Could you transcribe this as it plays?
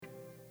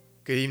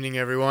Good evening,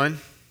 everyone.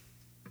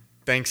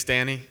 Thanks,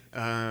 Danny,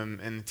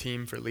 and the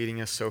team for leading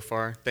us so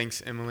far.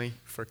 Thanks, Emily,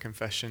 for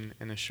confession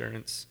and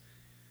assurance.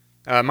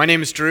 My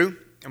name is Drew.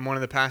 I'm one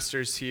of the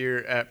pastors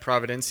here at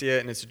Providencia,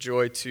 and it's a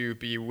joy to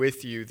be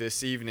with you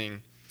this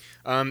evening.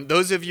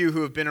 Those of you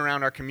who have been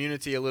around our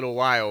community a little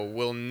while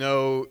will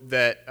know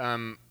that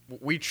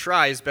we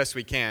try as best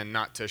we can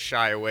not to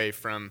shy away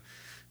from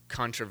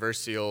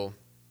controversial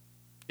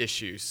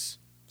issues,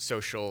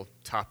 social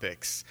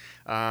topics.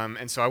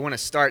 And so I want to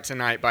start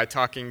tonight by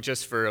talking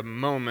just for a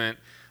moment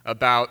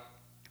about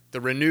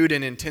the renewed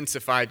and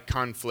intensified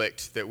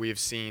conflict that we have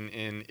seen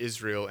in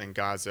Israel and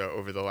Gaza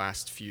over the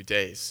last few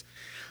days.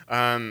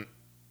 I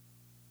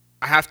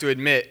have to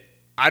admit,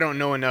 I don't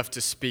know enough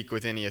to speak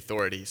with any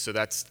authority, so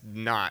that's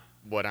not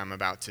what I'm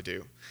about to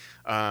do.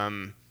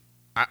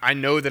 I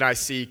know that I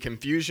see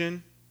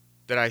confusion,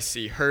 that I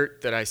see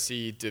hurt, that I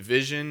see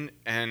division,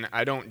 and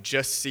I don't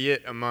just see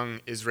it among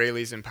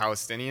Israelis and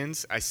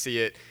Palestinians. I see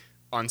it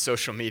on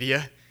social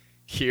media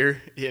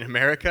here in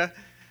America.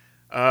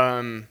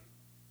 And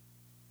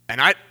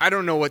I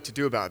don't know what to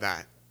do about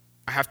that.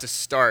 I have to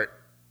start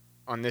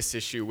on this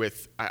issue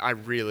with, I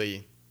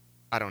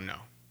don't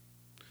know.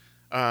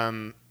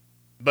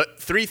 But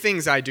three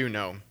things I do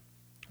know.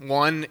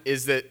 One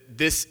is that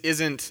this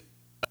isn't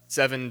a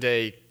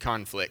 7-day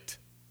conflict,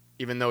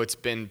 even though it's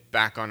been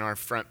back on our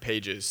front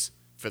pages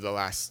for the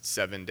last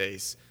 7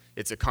 days.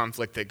 It's a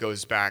conflict that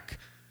goes back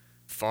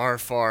far,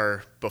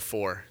 far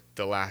before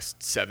the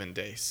last 7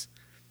 days.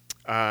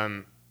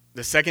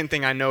 The second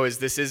thing I know is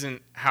this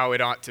isn't how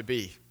it ought to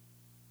be.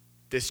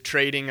 This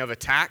trading of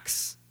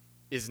attacks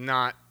is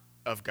not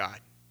of God.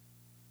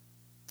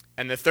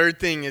 And the third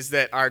thing is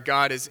that our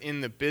God is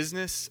in the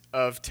business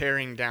of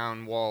tearing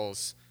down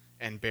walls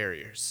and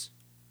barriers.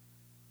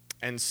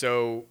 And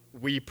so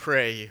we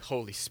pray,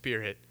 Holy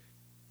Spirit,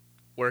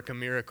 work a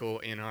miracle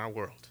in our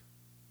world.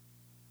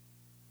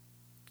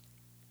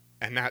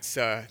 And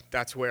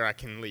that's where I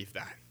can leave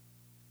that.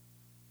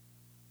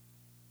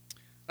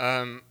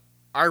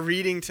 Our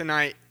reading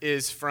tonight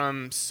is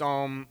from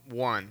Psalm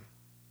 1.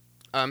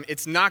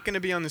 It's not going to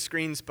be on the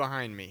screens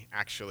behind me,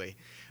 actually.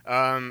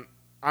 I'm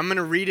going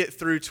to read it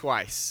through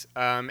twice.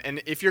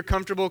 And if you're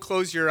comfortable,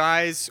 close your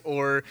eyes,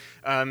 or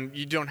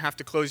you don't have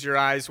to close your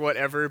eyes,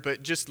 whatever,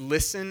 but just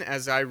listen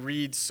as I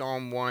read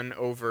Psalm 1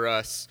 over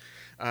us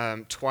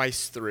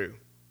twice through.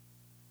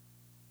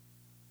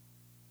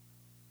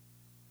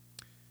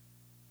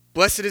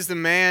 Blessed is the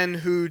man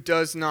who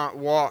does not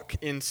walk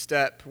in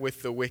step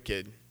with the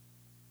wicked,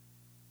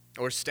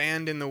 or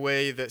stand in the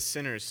way that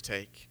sinners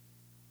take,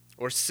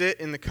 or sit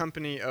in the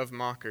company of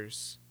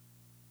mockers.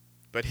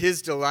 But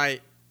his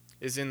delight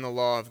is in the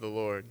law of the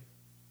Lord,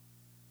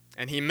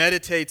 and he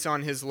meditates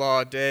on his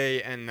law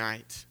day and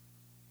night.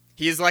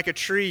 He is like a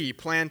tree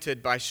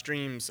planted by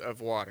streams of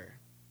water,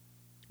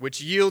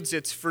 which yields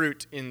its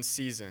fruit in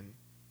season,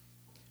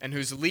 and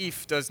whose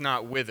leaf does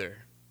not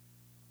wither.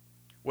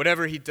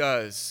 Whatever he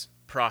does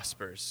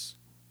prospers.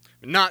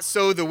 But not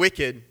so the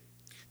wicked.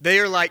 They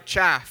are like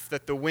chaff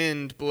that the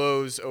wind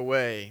blows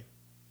away.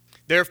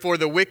 Therefore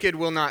the wicked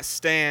will not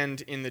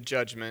stand in the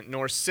judgment,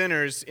 nor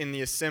sinners in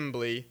the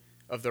assembly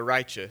of the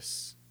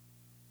righteous.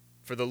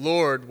 For the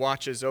Lord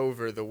watches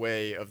over the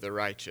way of the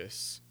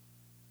righteous,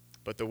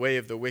 but the way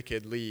of the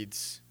wicked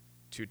leads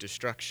to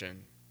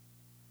destruction.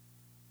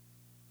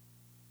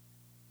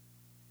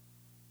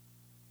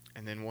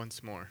 And then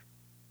once more.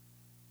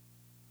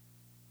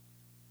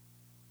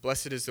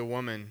 Blessed is the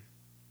woman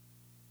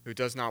who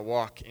does not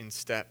walk in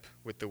step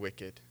with the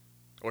wicked,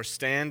 or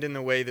stand in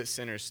the way that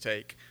sinners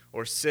take,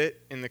 or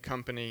sit in the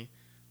company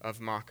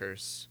of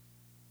mockers.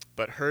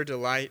 But her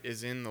delight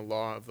is in the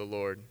law of the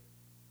Lord,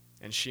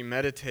 and she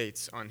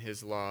meditates on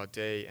his law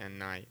day and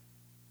night.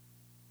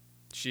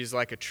 She is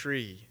like a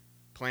tree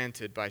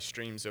planted by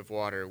streams of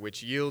water,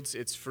 which yields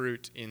its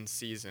fruit in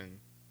season,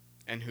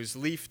 and whose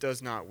leaf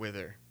does not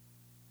wither.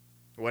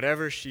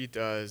 Whatever she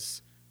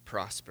does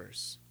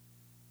prospers.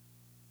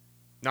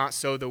 Not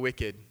so the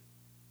wicked.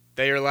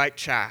 They are like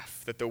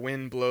chaff that the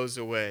wind blows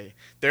away.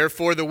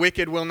 Therefore the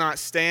wicked will not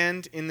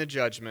stand in the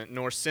judgment,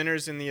 nor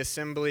sinners in the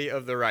assembly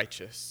of the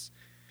righteous.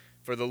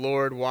 For the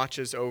Lord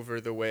watches over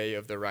the way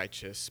of the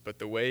righteous, but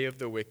the way of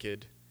the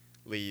wicked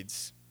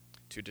leads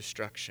to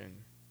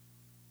destruction.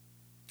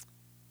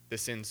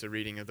 This ends the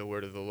reading of the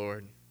word of the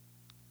Lord.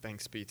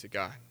 Thanks be to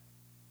God.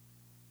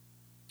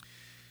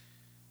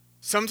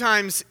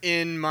 Sometimes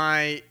in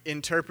my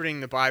interpreting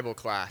the Bible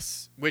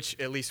class, which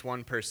at least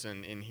one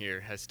person in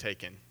here has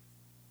taken.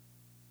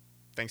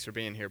 Thanks for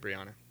being here,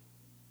 Brianna.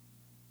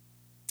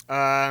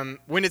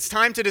 When it's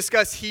time to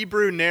discuss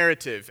Hebrew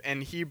narrative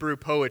and Hebrew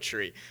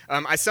poetry,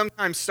 I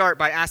sometimes start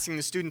by asking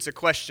the students a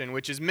question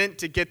which is meant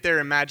to get their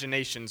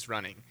imaginations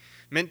running,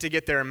 meant to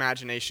get their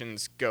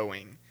imaginations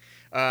going.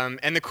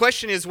 And the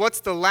question is,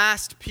 what's the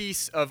last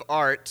piece of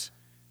art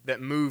that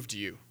moved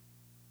you?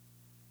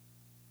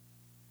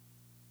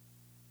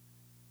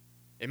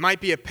 It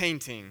might be a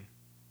painting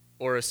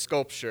or a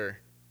sculpture,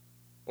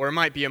 or it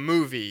might be a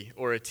movie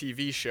or a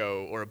TV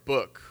show or a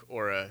book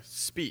or a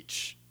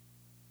speech.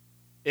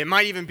 It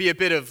might even be a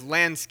bit of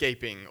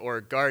landscaping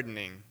or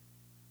gardening.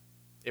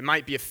 It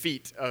might be a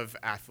feat of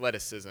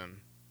athleticism.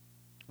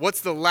 What's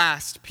the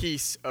last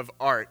piece of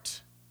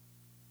art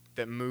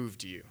that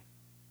moved you?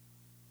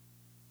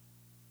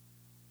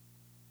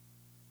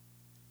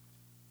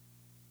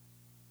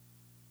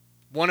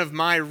 One of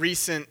my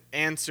recent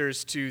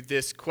answers to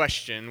this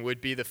question would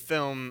be the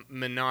film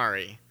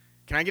Minari.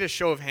 Can I get a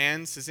show of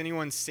hands? Has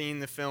anyone seen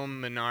the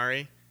film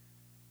Minari?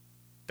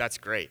 That's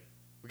great.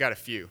 We got a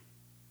few.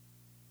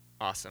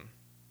 Awesome.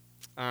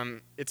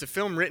 It's a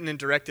film written and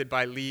directed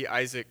by Lee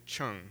Isaac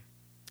Chung,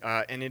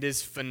 and it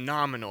is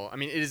phenomenal. I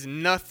mean, it is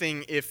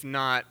nothing if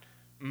not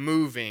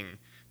moving.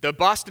 The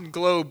Boston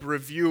Globe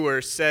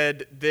reviewer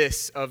said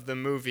this of the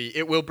movie: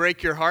 "It will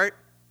break your heart,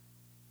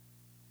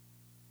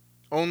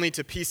 only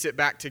to piece it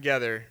back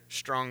together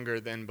stronger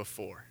than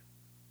before."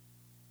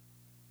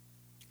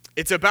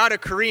 It's about a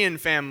Korean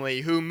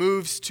family who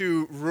moves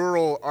to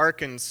rural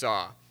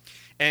Arkansas.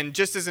 And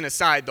just as an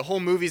aside, the whole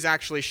movie's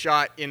actually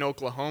shot in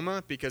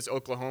Oklahoma because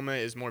Oklahoma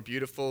is more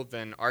beautiful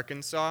than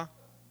Arkansas.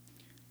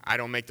 I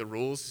don't make the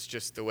rules, it's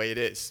just the way it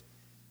is.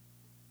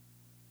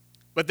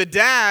 But the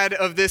dad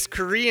of this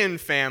Korean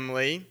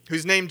family,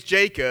 who's named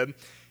Jacob,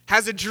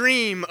 has a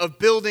dream of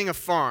building a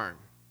farm.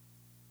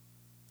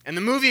 And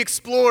the movie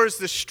explores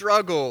the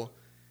struggle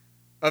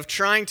of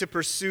trying to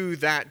pursue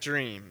that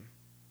dream.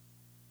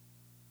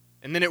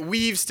 And then it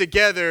weaves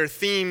together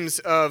themes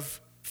of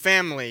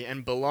family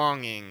and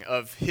belonging,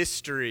 of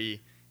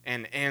history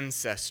and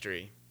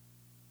ancestry.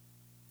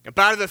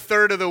 About a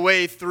third of the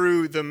way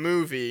through the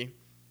movie,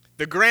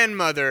 the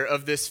grandmother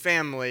of this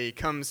family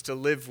comes to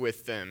live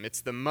with them.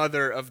 It's the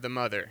mother of the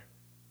mother.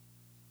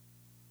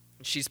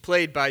 She's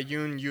played by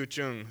Yoon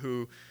Yoo-jung,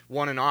 who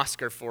won an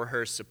Oscar for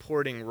her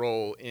supporting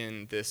role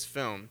in this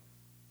film.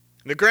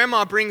 The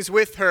grandma brings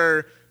with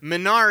her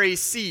Minari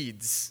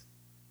seeds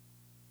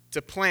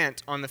to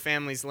plant on the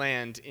family's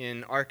land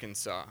in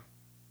Arkansas.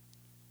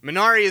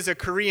 Minari is a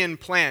Korean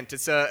plant.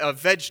 It's a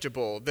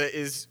vegetable that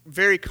is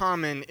very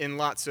common in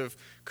lots of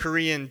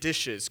Korean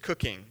dishes,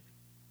 cooking.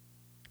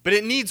 But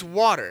it needs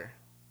water.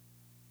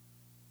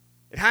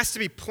 It has to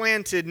be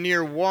planted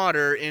near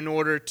water in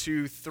order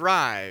to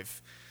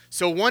thrive.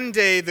 So one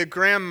day, the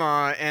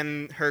grandma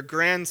and her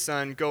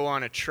grandson go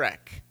on a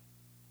trek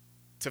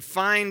to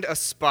find a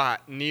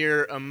spot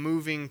near a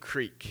moving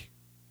creek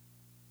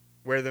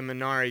where the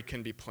Minari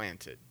can be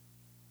planted.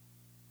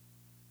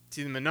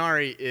 See, the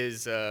Minari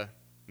is a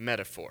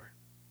metaphor.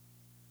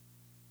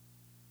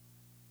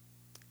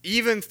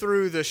 Even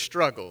through the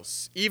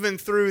struggles, even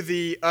through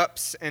the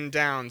ups and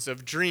downs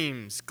of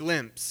dreams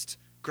glimpsed,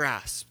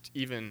 grasped,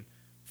 even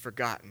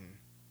forgotten,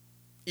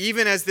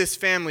 even as this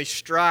family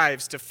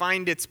strives to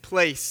find its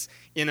place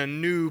in a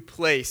new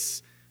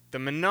place, the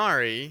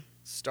Minari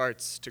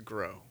starts to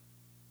grow.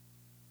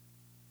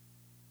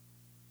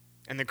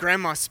 And the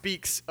grandma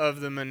speaks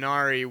of the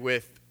Minari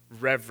with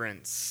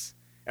reverence.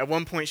 At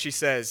one point she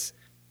says,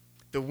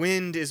 "The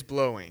wind is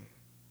blowing.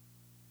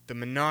 The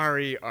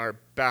Minari are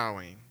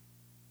bowing,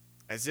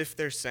 as if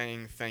they're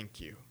saying thank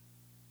you."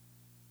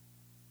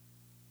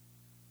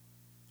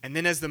 And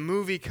then as the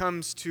movie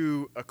comes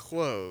to a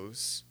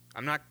close,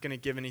 I'm not going to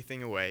give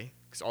anything away,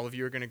 because all of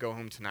you are going to go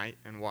home tonight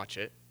and watch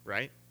it,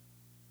 right?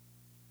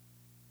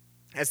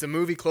 As the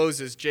movie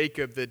closes,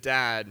 Jacob, the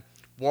dad,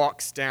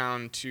 walks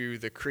down to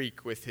the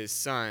creek with his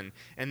son,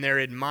 and they're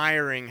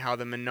admiring how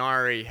the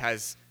Minari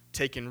has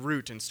taken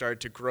root and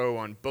started to grow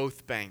on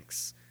both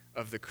banks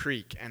of the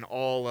creek and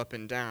all up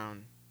and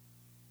down.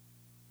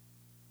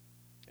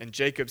 And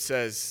Jacob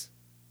says,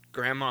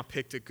 "Grandma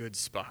picked a good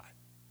spot."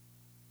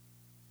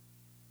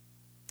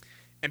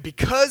 And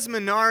because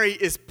Minari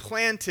is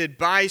planted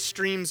by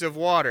streams of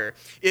water,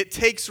 it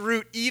takes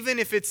root even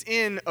if it's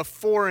in a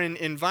foreign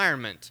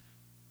environment,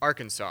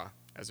 Arkansas,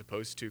 as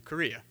opposed to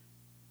Korea.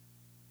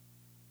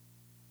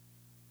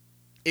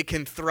 It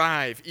can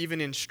thrive even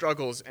in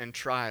struggles and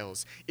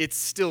trials. It's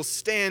still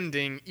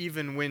standing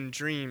even when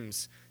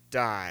dreams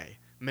die.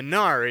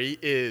 Minari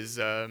is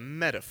a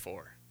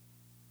metaphor.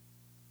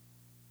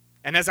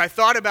 And as I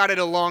thought about it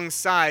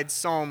alongside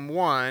Psalm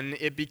 1,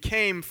 it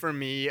became for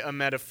me a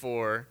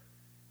metaphor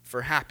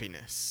for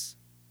happiness.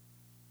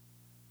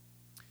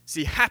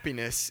 See,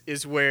 happiness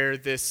is where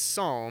this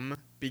psalm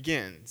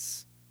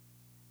begins.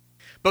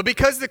 But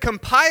because the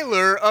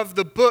compiler of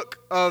the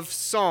book of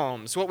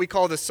Psalms, what we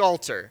call the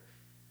Psalter,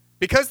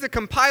 because the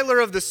compiler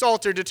of the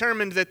Psalter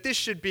determined that this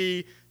should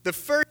be the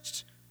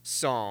first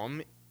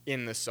psalm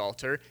in the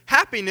Psalter,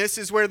 happiness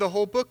is where the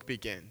whole book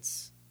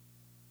begins.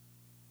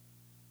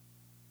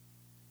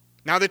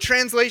 Now, the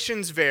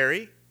translations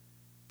vary,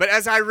 but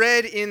as I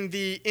read in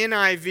the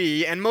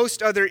NIV and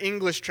most other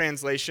English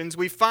translations,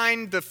 we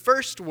find the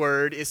first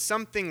word is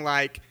something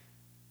like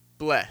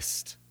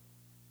blessed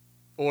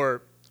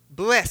or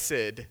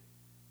blessed.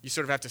 You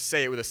sort of have to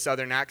say it with a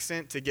southern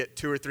accent to get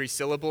 2 or 3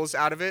 syllables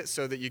out of it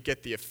so that you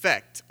get the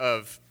effect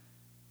of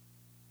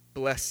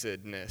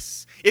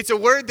blessedness. It's a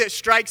word that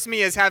strikes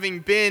me as having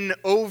been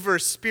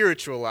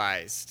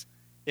over-spiritualized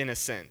in a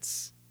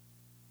sense.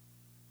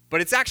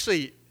 But it's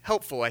actually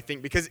helpful, I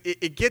think, because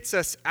it gets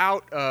us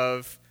out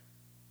of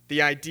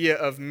the idea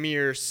of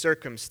mere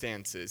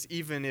circumstances,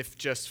 even if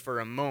just for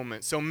a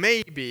moment. So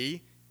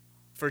maybe,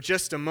 for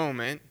just a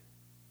moment,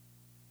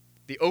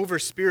 the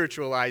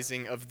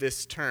over-spiritualizing of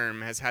this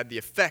term has had the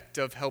effect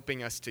of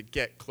helping us to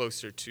get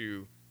closer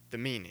to the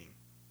meaning.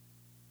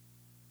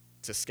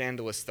 It's a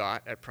scandalous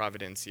thought at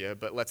Providencia,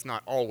 but let's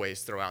not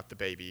always throw out the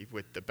baby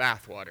with the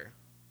bathwater.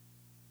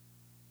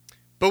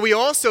 But we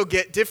also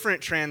get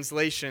different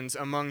translations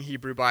among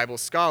Hebrew Bible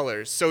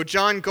scholars. So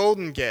John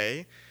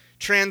Goldengay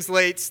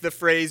translates the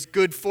phrase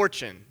good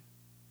fortune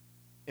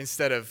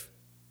instead of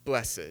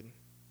blessed.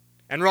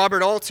 And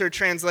Robert Alter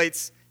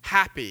translates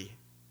happy,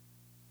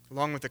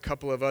 along with a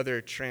couple of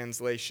other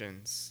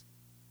translations.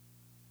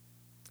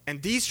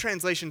 And these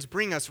translations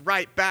bring us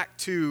right back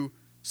to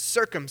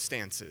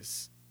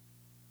circumstances.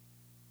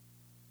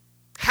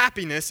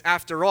 Happiness,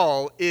 after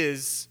all,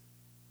 is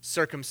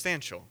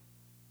circumstantial,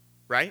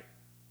 right?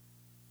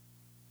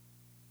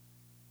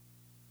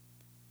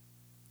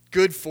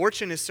 Good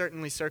fortune is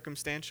certainly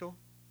circumstantial.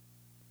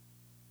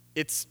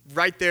 It's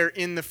right there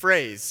in the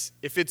phrase.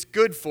 If it's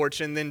good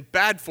fortune, then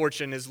bad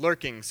fortune is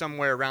lurking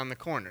somewhere around the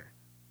corner.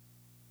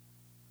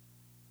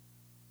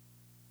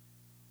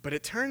 But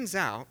it turns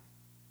out,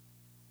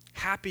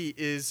 happy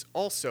is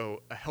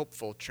also a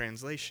helpful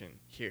translation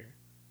here,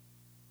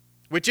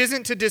 which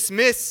isn't to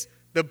dismiss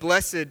the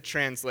blessed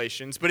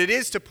translations, but it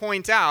is to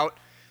point out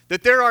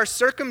that there are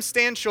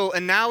circumstantial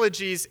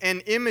analogies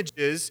and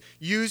images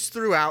used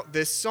throughout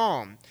this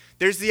psalm.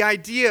 There's the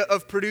idea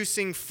of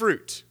producing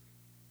fruit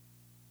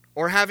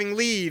or having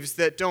leaves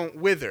that don't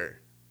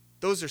wither.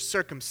 Those are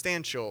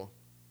circumstantial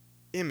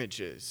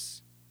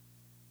images.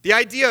 The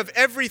idea of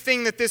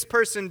everything that this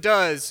person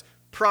does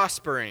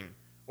prospering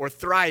or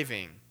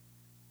thriving,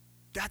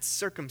 that's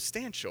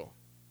circumstantial.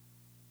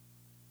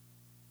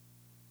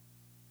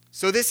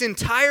 So this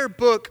entire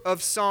book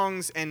of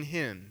songs and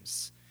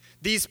hymns,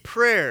 these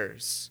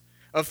prayers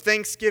of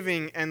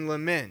thanksgiving and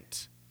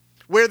lament,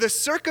 where the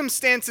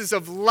circumstances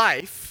of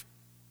life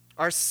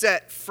are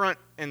set front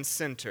and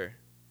center,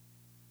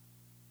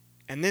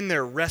 and then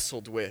they're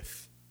wrestled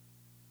with.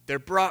 They're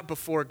brought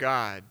before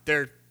God.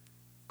 They're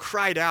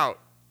cried out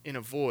in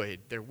a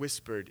void. They're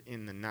whispered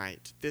in the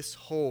night. This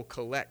whole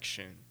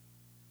collection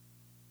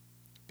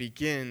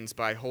begins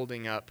by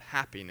holding up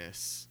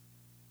happiness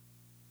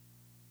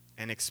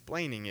and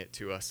explaining it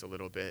to us a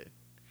little bit,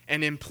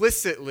 and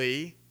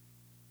implicitly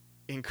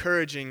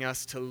encouraging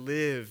us to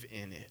live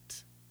in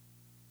it.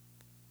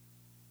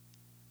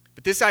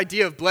 But this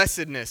idea of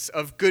blessedness,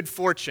 of good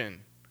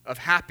fortune, of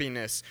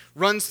happiness,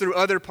 runs through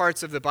other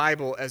parts of the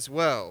Bible as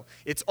well.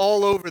 It's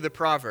all over the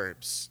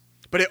Proverbs.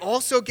 But it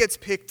also gets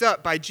picked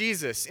up by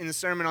Jesus in the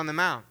Sermon on the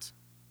Mount.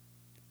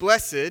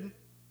 Blessed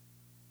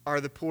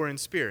are the poor in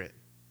spirit.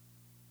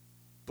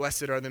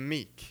 Blessed are the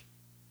meek.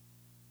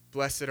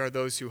 Blessed are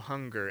those who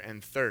hunger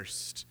and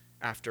thirst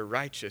after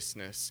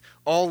righteousness.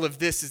 All of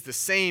this is the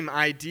same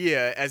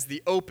idea as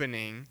the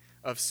opening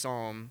of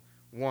Psalm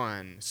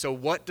 1. So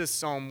what does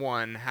Psalm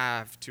 1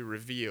 have to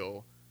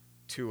reveal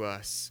to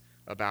us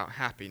about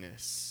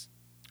happiness?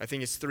 I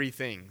think it's three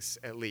things,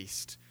 at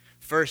least.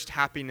 First,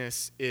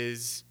 happiness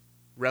is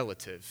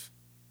relative.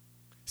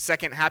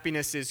 Second,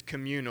 happiness is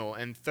communal.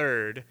 And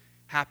third,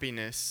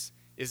 happiness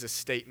is a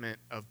statement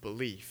of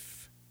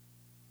belief.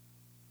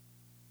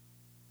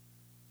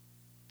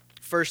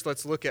 First,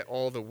 let's look at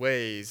all the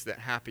ways that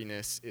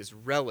happiness is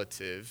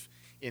relative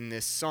in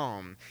this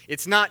psalm.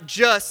 It's not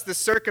just the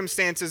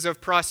circumstances of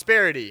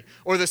prosperity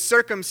or the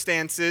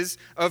circumstances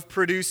of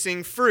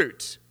producing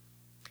fruit.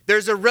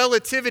 There's a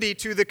relativity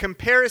to the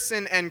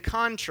comparison and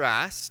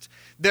contrast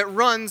that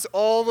runs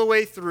all the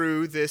way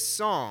through this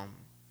psalm.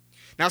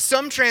 Now,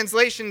 some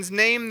translations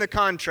name the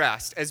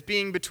contrast as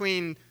being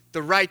between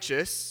the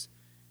righteous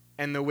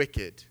and the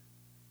wicked.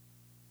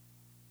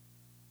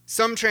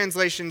 Some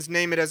translations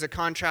name it as a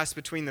contrast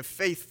between the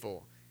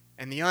faithful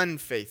and the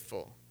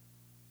unfaithful.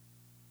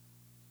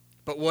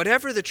 But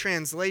whatever the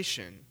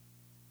translation,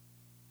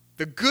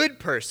 the good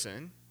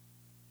person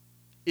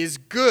is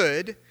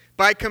good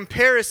by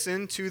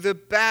comparison to the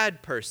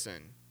bad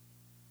person.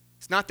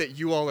 It's not that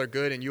you all are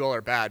good and you all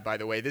are bad, by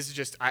the way. This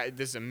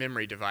is a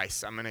memory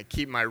device. I'm going to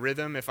keep my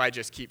rhythm if I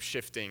just keep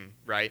shifting,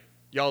 right?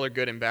 Y'all are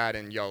good and bad,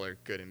 and y'all are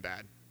good and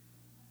bad.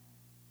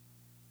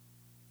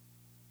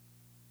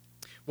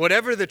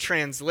 Whatever the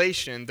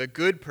translation, the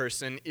good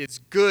person is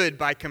good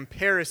by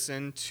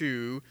comparison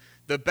to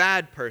the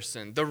bad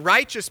person. The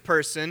righteous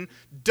person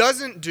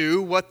doesn't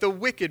do what the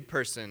wicked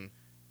person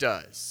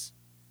does.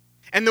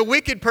 And the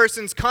wicked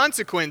person's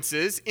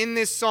consequences in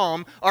this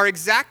psalm are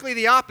exactly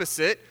the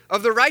opposite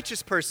of the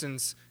righteous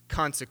person's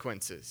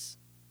consequences.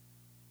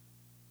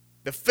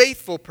 The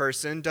faithful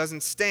person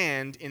doesn't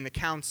stand in the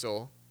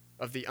counsel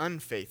of the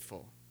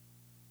unfaithful.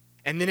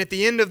 And then at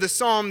the end of the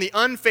psalm, the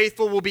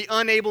unfaithful will be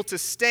unable to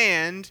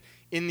stand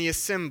in the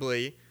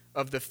assembly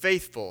of the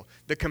faithful.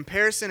 The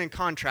comparison and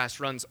contrast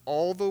runs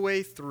all the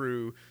way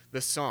through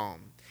the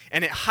psalm.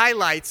 And it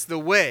highlights the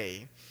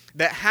way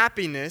that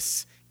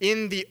happiness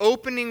in the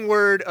opening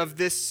word of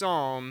this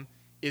psalm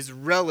is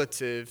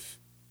relative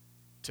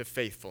to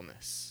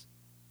faithfulness.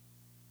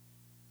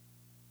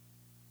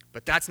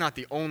 But that's not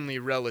the only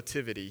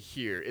relativity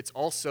here. It's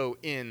also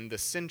in the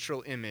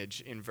central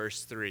image in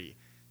verse 3,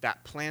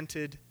 that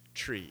planted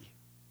tree.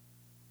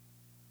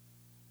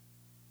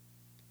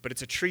 But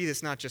it's a tree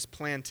that's not just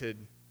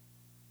planted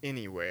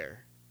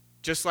anywhere.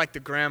 Just like the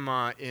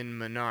grandma in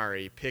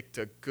Minari picked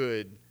a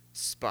good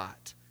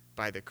spot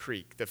by the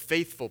creek, the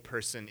faithful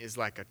person is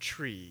like a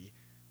tree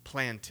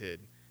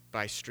planted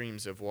by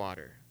streams of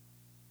water.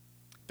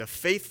 The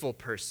faithful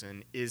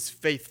person is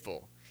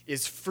faithful,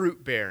 is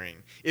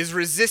fruit-bearing, is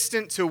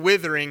resistant to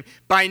withering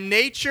by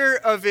nature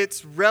of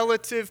its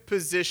relative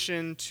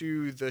position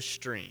to the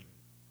stream.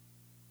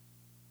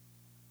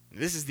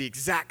 This is the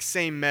exact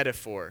same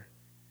metaphor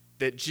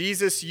that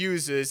Jesus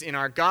uses in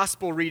our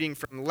gospel reading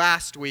from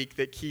last week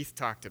that Keith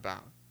talked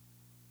about.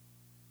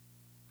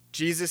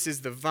 Jesus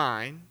is the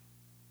vine,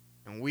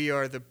 and we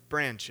are the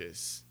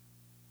branches.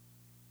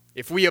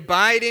 If we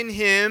abide in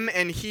him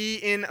and he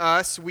in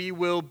us, we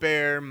will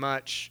bear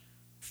much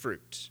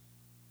fruit.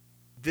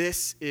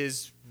 This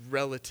is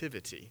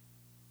relativity.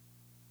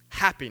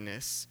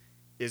 Happiness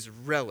is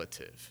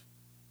relative.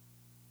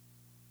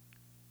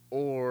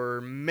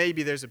 Or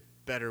maybe there's a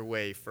better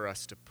way for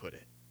us to put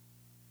it.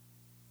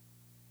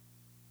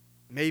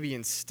 Maybe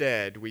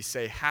instead we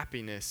say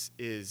happiness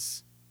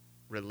is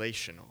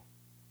relational.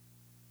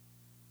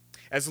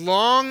 As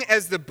long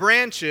as the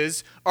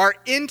branches are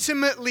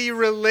intimately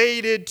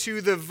related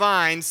to the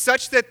vine,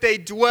 such that they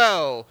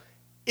dwell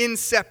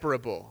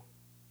inseparable,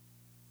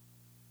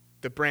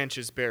 the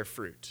branches bear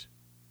fruit.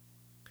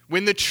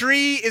 When the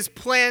tree is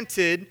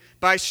planted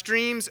by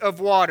streams of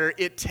water,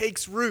 it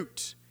takes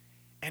root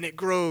and it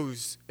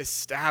grows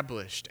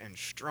established and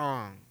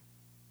strong,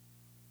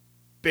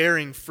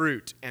 bearing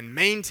fruit and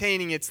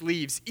maintaining its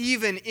leaves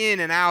even in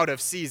and out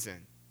of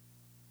season.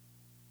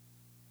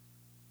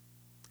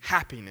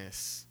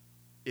 Happiness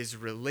is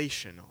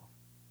relational.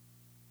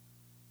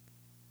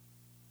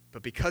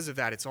 But because of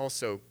that, it's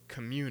also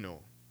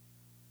communal.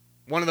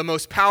 One of the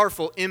most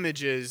powerful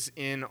images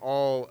in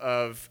all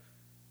of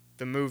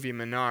the movie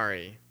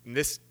Minari, and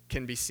this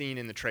can be seen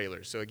in the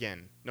trailer, so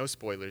again, no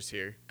spoilers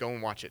here. Go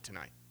and watch it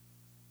tonight.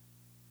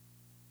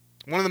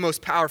 One of the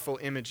most powerful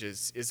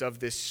images is of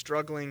this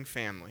struggling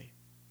family,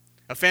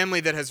 a family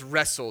that has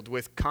wrestled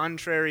with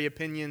contrary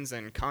opinions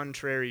and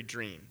contrary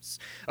dreams,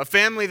 a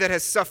family that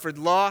has suffered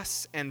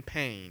loss and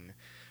pain,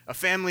 a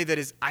family that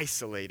is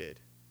isolated.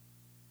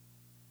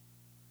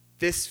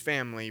 This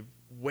family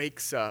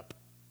wakes up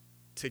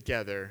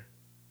together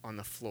on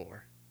the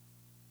floor.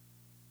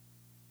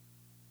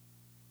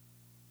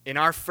 In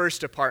our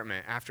first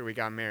apartment after we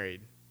got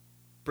married,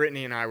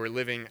 Brittany and I were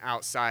living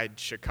outside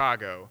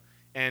Chicago.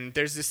 And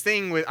there's this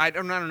thing with, I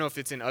don't know if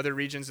it's in other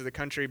regions of the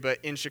country, but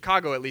in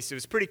Chicago at least, it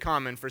was pretty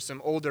common for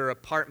some older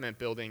apartment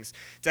buildings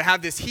to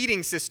have this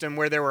heating system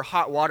where there were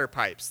hot water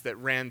pipes that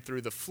ran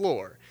through the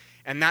floor.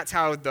 And that's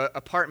how the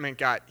apartment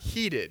got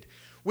heated,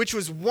 which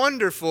was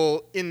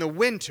wonderful in the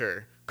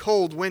winter,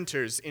 cold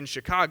winters in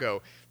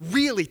Chicago,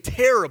 really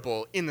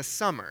terrible in the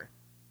summer.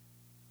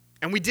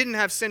 And we didn't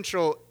have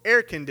central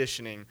air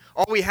conditioning.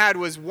 All we had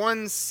was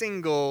one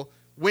single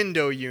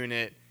window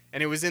unit,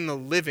 and it was in the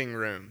living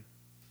room.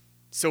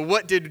 So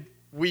what did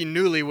we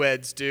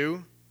newlyweds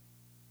do?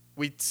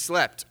 We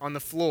slept on the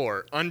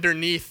floor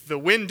underneath the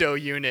window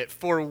unit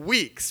for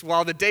weeks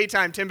while the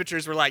daytime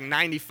temperatures were like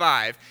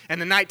 95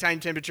 and the nighttime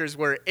temperatures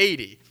were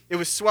 80. It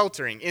was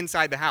sweltering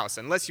inside the house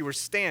unless you were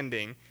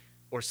standing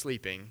or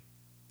sleeping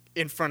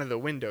in front of the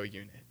window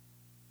unit.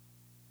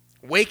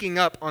 Waking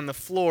up on the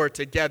floor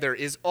together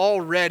is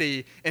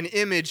already an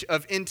image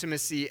of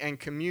intimacy and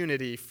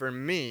community for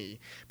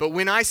me. But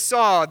when I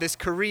saw this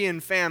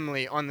Korean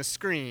family on the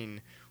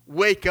screen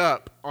wake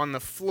up on the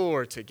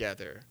floor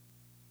together,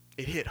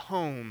 it hit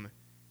home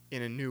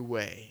in a new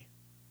way.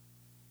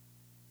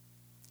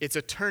 It's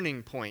a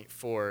turning point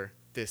for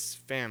this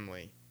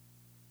family.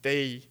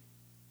 They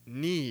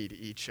need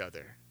each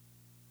other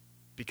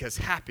because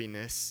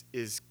happiness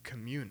is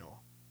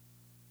communal.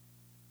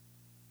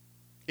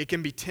 It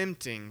can be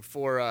tempting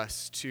for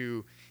us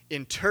to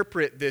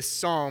interpret this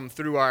psalm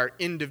through our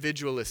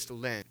individualist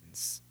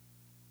lens.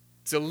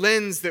 It's a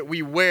lens that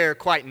we wear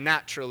quite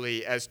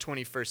naturally as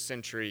 21st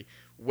century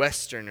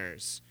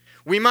Westerners.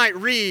 We might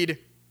read,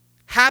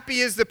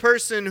 "Happy is the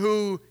person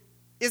who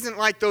isn't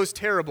like those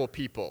terrible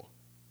people."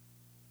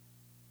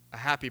 A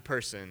happy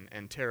person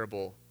and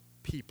terrible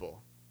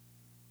people.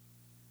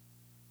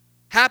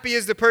 Happy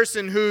is the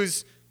person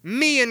whose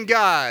me and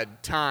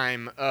God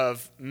time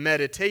of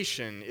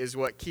meditation is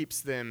what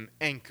keeps them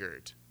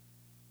anchored.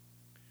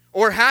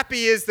 Or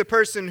happy is the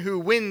person who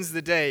wins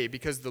the day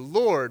because the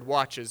Lord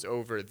watches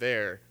over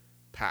their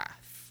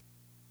path.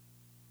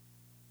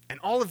 And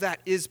all of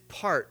that is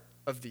part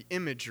of the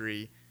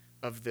imagery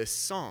of this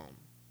psalm.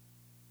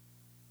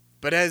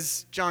 But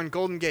as John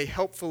Goldengay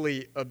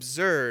helpfully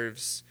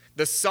observes,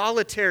 the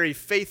solitary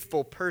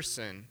faithful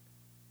person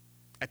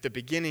at the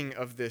beginning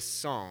of this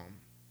psalm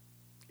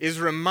is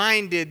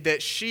reminded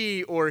that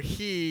she or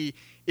he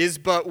is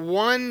but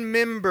one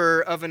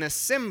member of an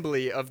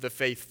assembly of the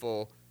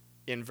faithful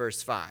in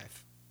verse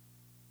 5.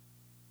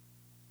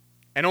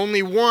 And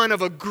only one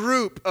of a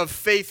group of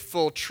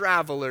faithful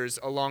travelers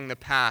along the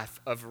path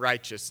of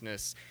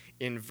righteousness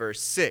in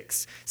verse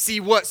 6. See,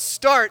 what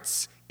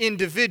starts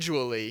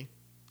individually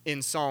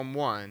in Psalm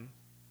 1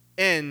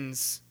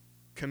 ends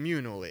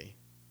communally.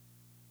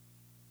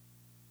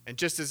 And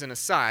just as an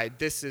aside,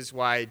 this is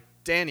why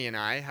Danny and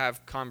I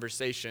have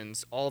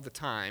conversations all the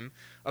time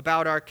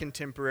about our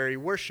contemporary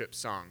worship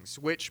songs,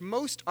 which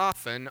most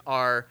often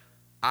are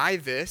I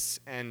this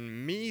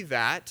and me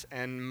that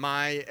and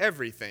my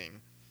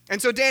everything.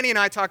 And so Danny and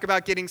I talk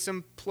about getting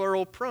some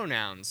plural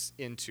pronouns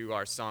into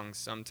our songs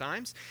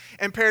sometimes.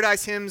 And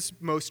Paradise Hymn's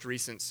most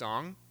recent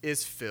song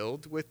is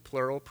filled with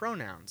plural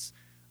pronouns.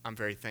 I'm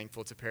very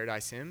thankful to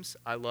Paradise Hymns.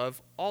 I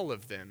love all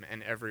of them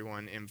and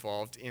everyone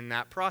involved in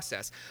that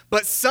process.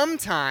 But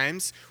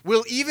sometimes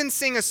we'll even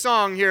sing a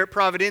song here at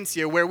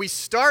Providencia where we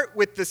start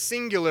with the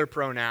singular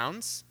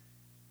pronouns,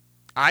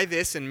 I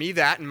this and me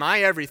that and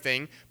my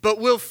everything, but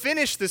we'll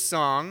finish the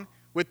song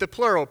with the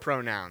plural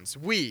pronouns,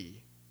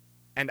 we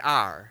and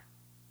our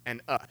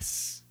and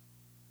us.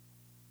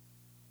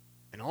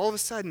 And all of a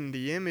sudden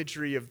the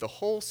imagery of the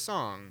whole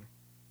song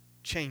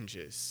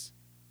changes,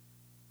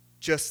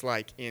 just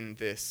like in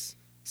this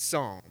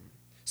psalm.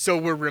 So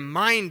we're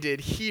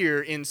reminded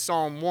here in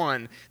Psalm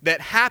 1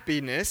 that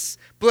happiness,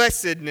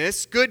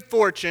 blessedness, good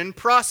fortune,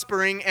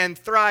 prospering, and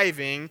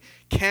thriving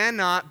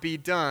cannot be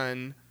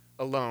done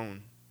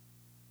alone.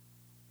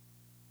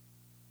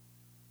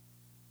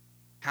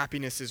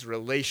 Happiness is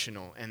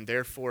relational, and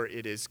therefore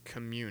it is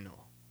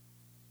communal.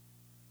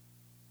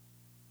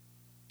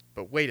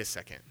 But wait a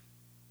second.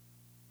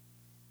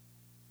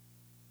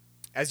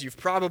 As you've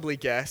probably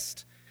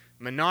guessed,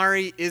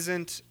 Minari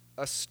isn't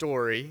a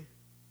story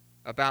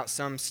about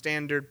some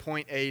standard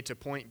point A to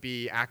point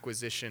B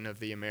acquisition of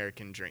the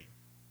American dream.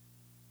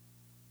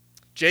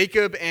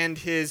 Jacob and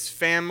his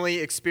family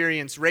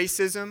experience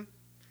racism,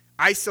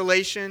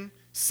 isolation,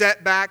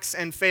 setbacks,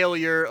 and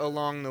failure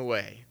along the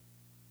way.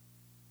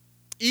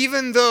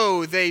 Even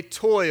though they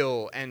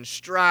toil and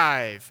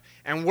strive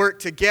and work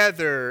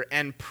together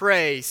and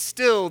pray,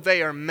 still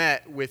they are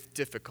met with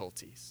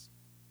difficulties.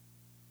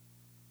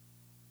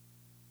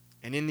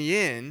 And in the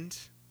end,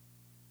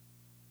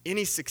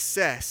 any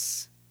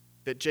success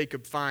that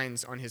Jacob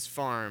finds on his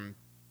farm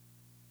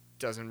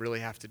doesn't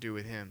really have to do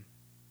with him.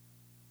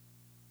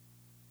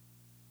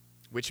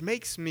 Which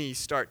makes me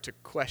start to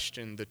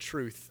question the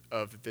truth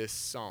of this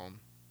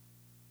psalm.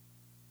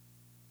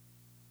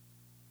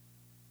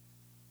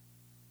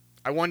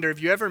 I wonder, have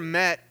you ever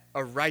met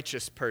a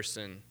righteous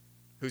person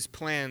whose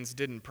plans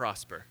didn't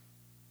prosper?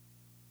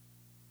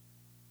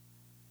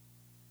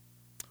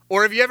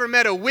 Or have you ever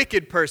met a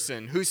wicked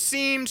person who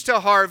seemed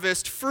to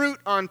harvest fruit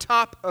on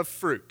top of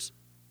fruit?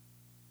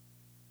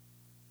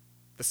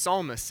 The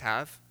psalmists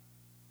have.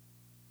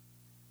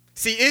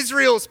 See,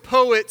 Israel's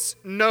poets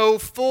know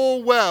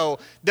full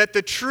well that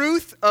the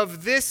truth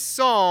of this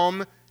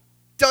psalm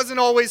doesn't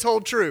always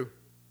hold true.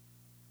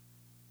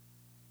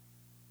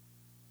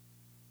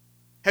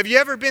 Have you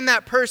ever been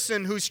that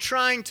person who's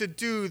trying to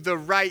do the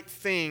right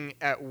thing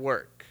at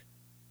work,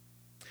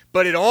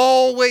 but it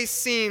always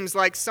seems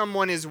like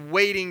someone is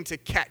waiting to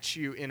catch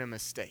you in a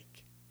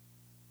mistake?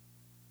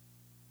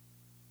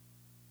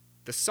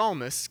 The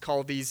psalmists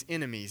call these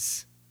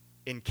enemies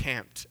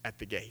encamped at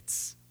the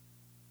gates.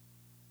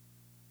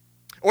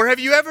 Or have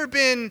you ever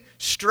been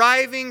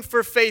striving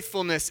for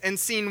faithfulness and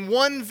seen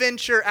one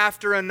venture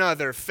after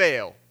another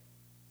fail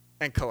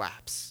and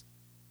collapse?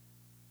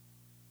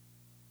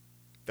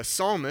 The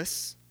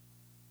psalmists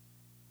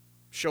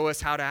show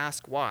us how to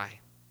ask why.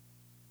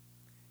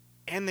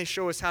 And they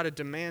show us how to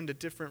demand a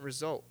different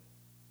result.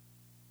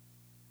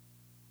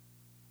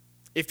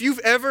 If you've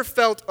ever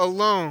felt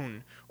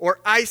alone or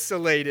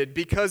isolated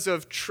because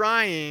of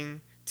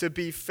trying to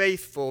be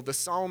faithful, the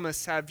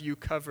psalmists have you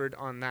covered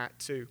on that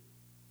too.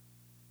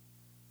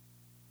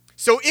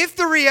 So if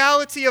the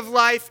reality of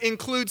life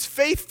includes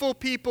faithful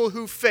people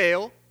who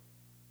fail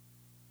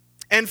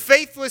and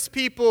faithless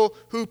people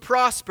who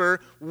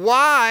prosper,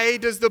 why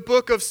does the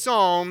book of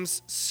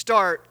Psalms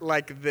start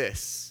like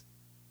this?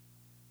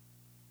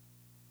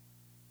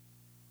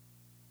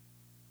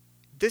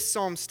 This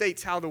psalm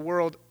states how the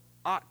world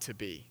ought to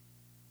be.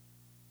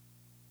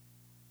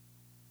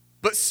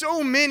 But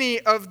so many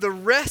of the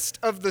rest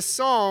of the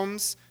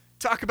Psalms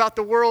talk about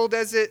the world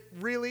as it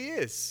really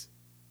is.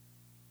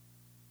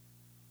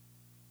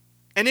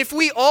 And if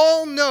we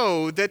all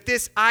know that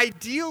this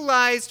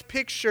idealized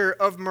picture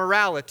of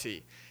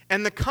morality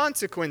and the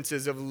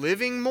consequences of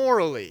living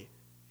morally,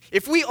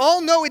 if we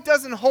all know it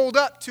doesn't hold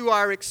up to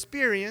our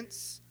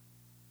experience,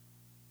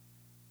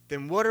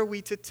 then what are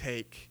we to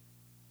take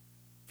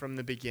from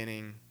the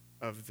beginning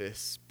of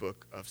this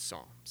book of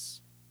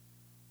Psalms?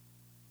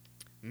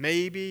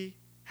 Maybe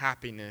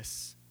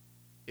happiness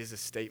is a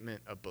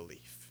statement of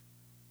belief.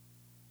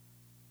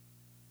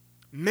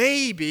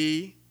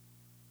 Maybe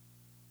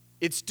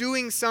it's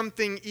doing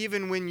something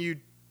even when you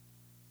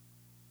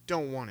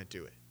don't want to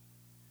do it.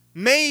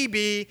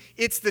 Maybe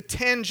it's the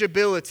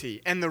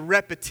tangibility and the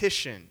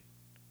repetition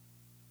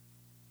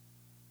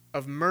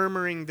of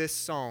murmuring this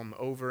psalm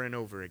over and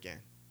over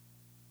again.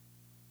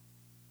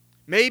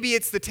 Maybe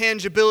it's the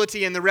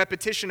tangibility and the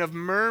repetition of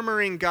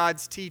murmuring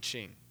God's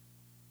teaching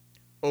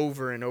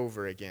over and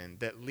over again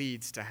that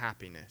leads to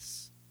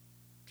happiness.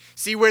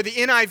 See, where the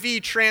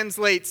NIV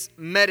translates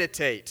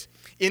meditate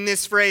in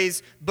this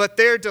phrase, but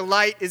their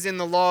delight is in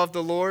the law of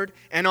the Lord,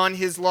 and on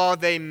his law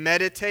they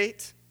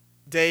meditate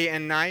day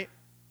and night.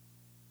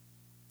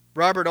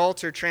 Robert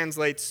Alter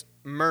translates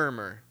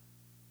murmur.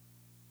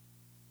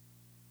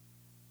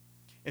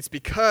 It's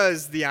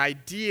because the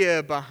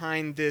idea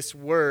behind this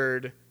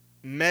word,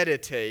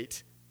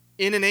 meditate,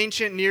 in an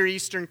ancient Near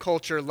Eastern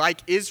culture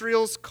like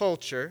Israel's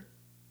culture,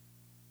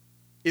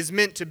 is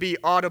meant to be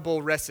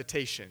audible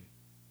recitation.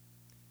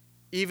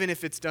 Even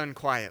if it's done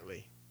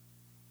quietly,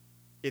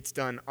 it's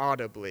done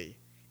audibly.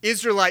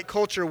 Israelite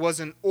culture was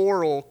an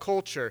oral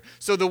culture.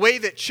 So the way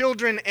that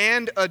children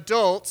and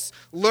adults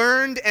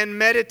learned and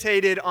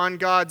meditated on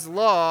God's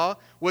law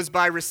was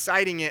by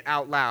reciting it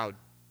out loud,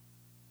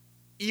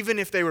 even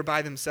if they were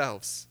by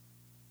themselves.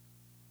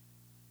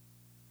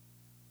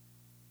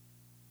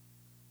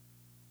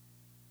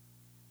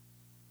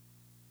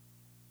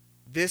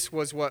 This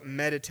was what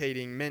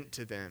meditating meant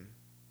to them.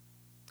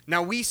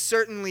 Now, we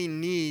certainly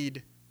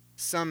need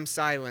some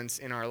silence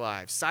in our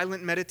lives.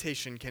 Silent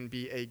meditation can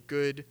be a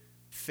good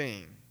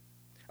thing,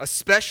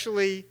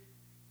 especially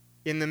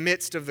in the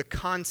midst of the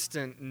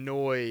constant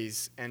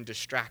noise and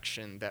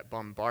distraction that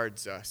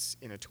bombards us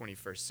in a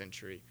 21st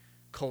century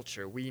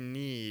culture. We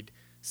need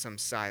some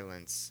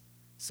silence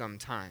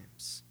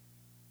sometimes.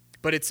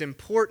 But it's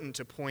important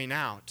to point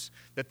out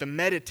that the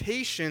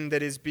meditation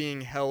that is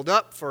being held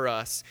up for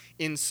us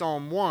in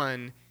Psalm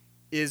 1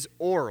 is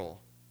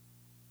oral.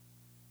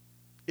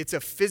 It's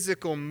a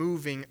physical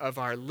moving of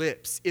our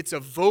lips. It's a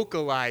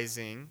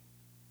vocalizing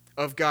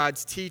of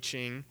God's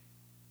teaching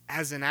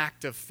as an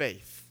act of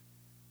faith.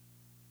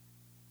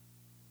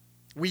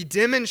 We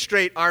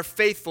demonstrate our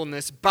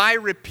faithfulness by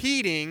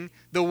repeating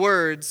the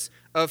words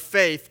of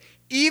faith,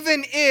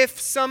 even if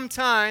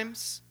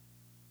sometimes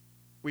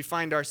we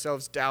find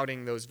ourselves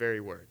doubting those very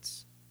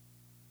words.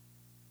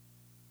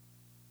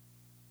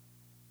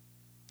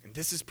 And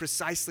this is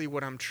precisely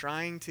what I'm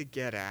trying to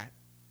get at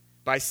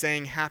by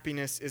saying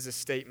happiness is a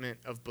statement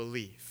of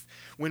belief.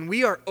 When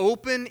we are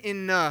open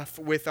enough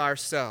with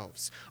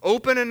ourselves,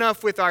 open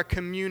enough with our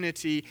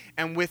community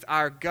and with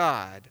our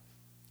God,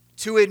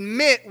 to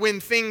admit when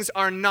things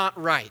are not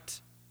right,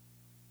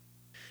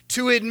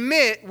 to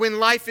admit when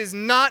life is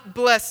not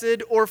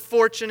blessed or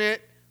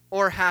fortunate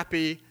or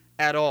happy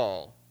at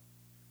all.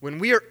 When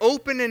we are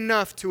open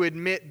enough to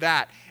admit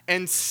that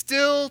and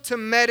still to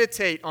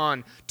meditate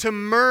on, to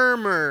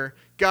murmur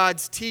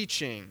God's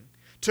teaching,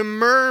 to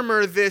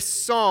murmur this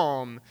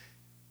psalm,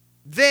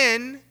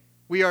 then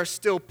we are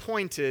still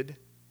pointed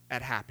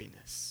at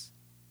happiness.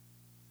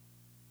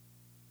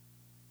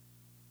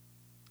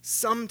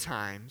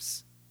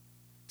 Sometimes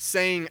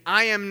saying,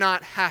 I am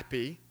not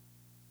happy,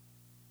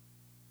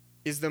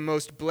 is the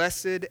most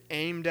blessed,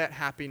 aimed at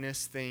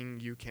happiness thing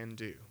you can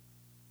do.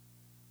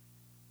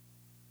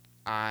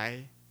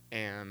 I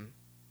am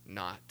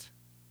not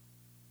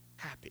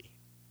happy.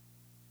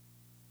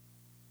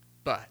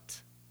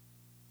 But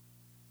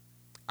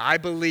I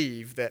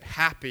believe that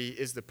happy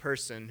is the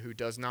person who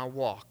does not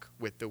walk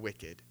with the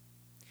wicked,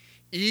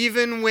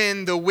 even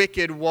when the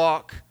wicked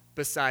walk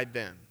beside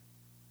them.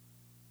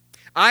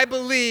 I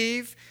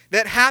believe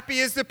that happy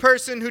is the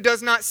person who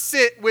does not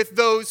sit with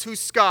those who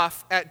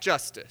scoff at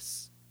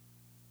justice.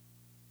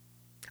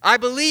 I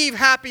believe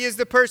happy is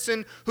the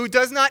person who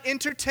does not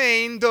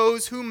entertain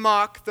those who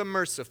mock the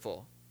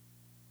merciful.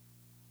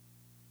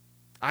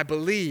 I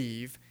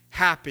believe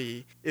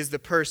happy is the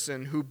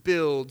person who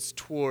builds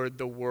toward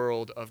the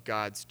world of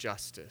God's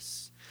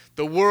justice,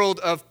 the world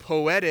of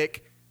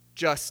poetic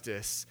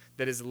justice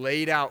that is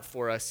laid out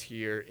for us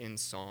here in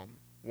Psalm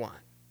 1.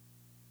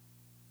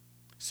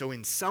 So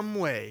in some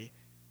way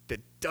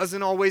that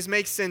doesn't always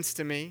make sense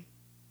to me,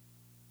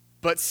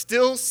 but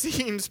still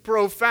seems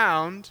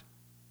profound,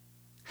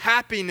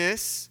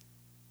 happiness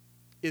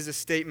is a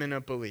statement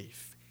of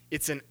belief.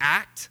 It's an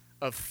act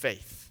of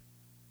faith.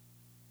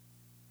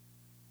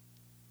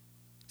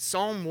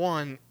 Psalm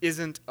 1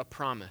 isn't a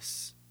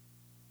promise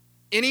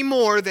any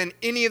more than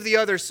any of the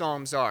other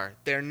Psalms are.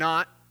 They're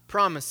not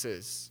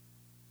promises.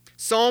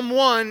 Psalm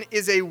 1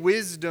 is a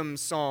wisdom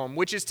psalm,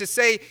 which is to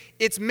say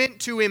it's meant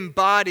to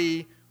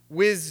embody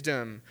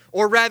wisdom,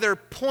 or rather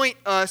point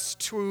us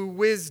to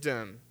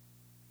wisdom.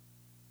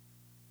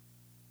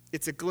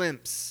 It's a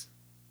glimpse,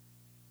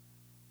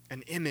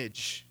 an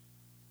image,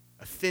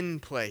 a thin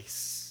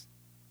place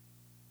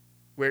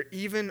where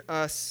even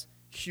us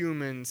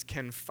humans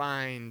can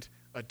find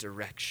a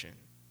direction,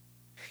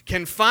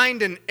 can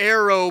find an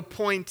arrow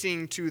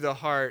pointing to the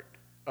heart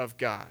of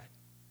God,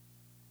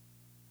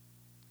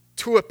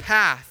 to a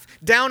path,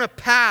 down a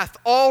path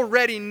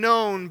already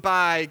known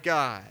by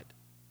God,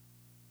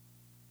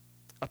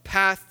 a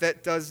path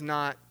that does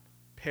not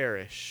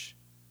perish,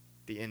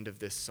 the end of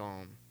this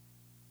psalm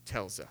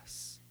tells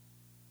us.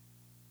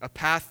 A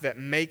path that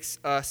makes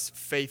us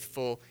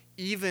faithful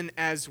even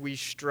as we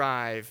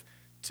strive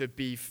to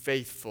be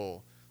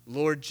faithful.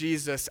 Lord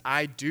Jesus,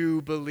 I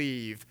do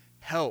believe.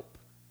 Help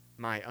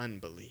my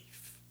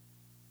unbelief.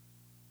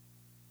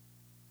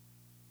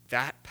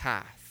 That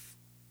path,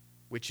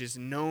 which is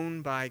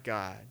known by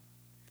God,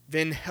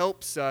 then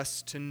helps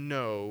us to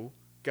know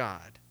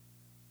God.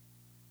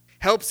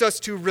 Helps us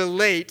to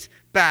relate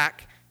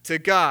back to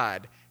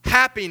God.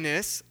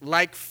 Happiness,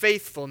 like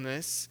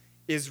faithfulness,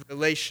 is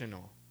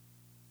relational.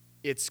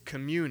 It's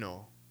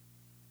communal.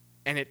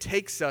 And it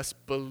takes us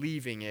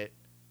believing it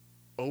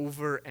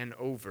over and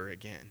over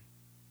again,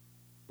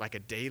 like a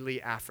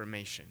daily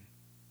affirmation.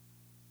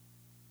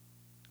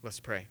 Let's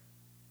pray.